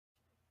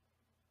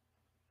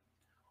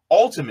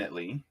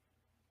ultimately,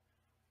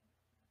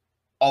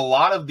 a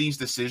lot of these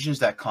decisions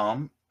that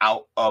come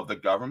out of the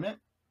government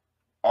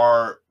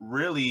are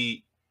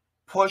really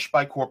pushed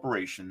by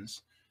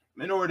corporations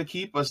in order to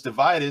keep us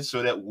divided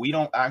so that we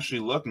don't actually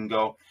look and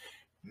go,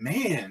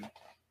 man,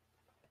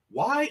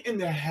 why in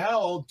the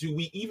hell do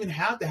we even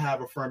have to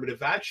have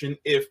affirmative action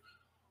if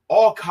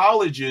all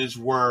colleges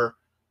were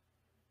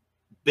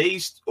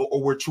based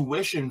or were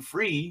tuition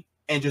free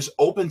and just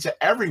open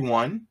to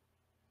everyone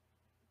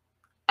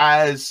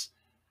as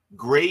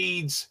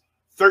grades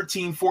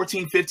 13,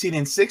 14, 15,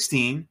 and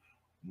 16,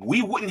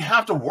 we wouldn't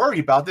have to worry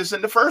about this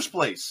in the first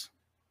place.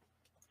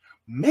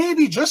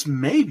 Maybe, just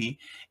maybe,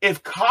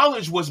 if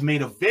college was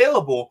made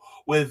available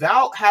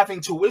without having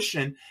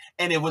tuition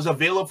and it was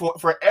available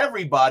for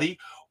everybody,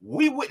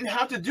 we wouldn't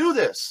have to do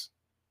this.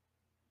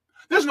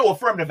 There's no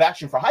affirmative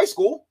action for high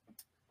school.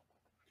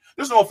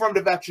 There's no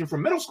affirmative action for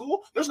middle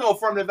school. There's no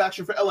affirmative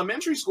action for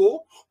elementary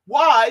school.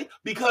 Why?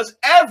 Because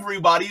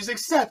everybody's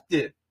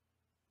accepted.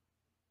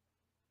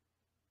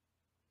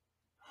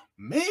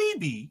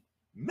 Maybe,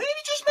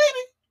 just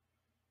maybe,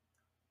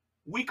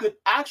 we could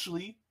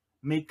actually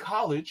make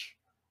college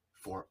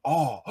for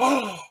all.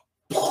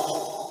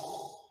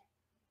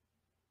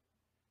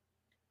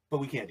 But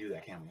we can't do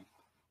that, can we?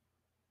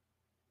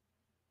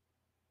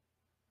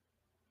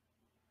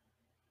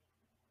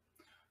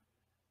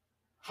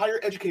 Higher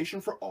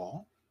education for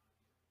all,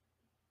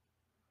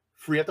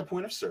 free at the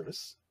point of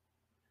service,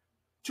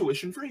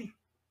 tuition free.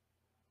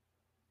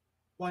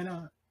 Why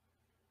not?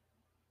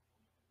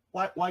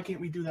 Why can't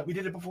we do that? We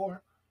did it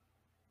before.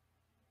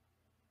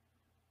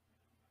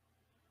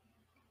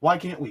 Why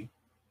can't we?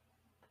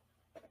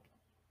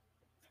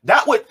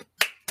 That would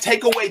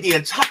take away the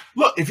entire...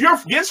 Look, if you're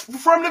against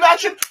affirmative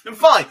action, then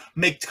fine.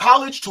 Make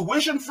college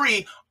tuition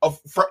free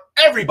for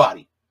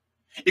everybody.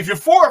 If you're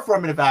for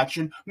affirmative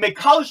action, make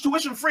college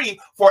tuition free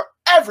for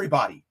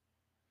everybody.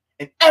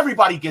 And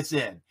everybody gets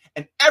in.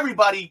 And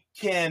everybody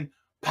can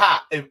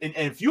pass. And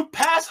if you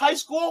pass high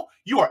school,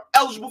 you are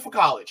eligible for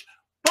college.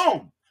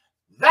 Boom.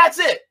 That's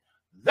it.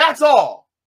 That's all.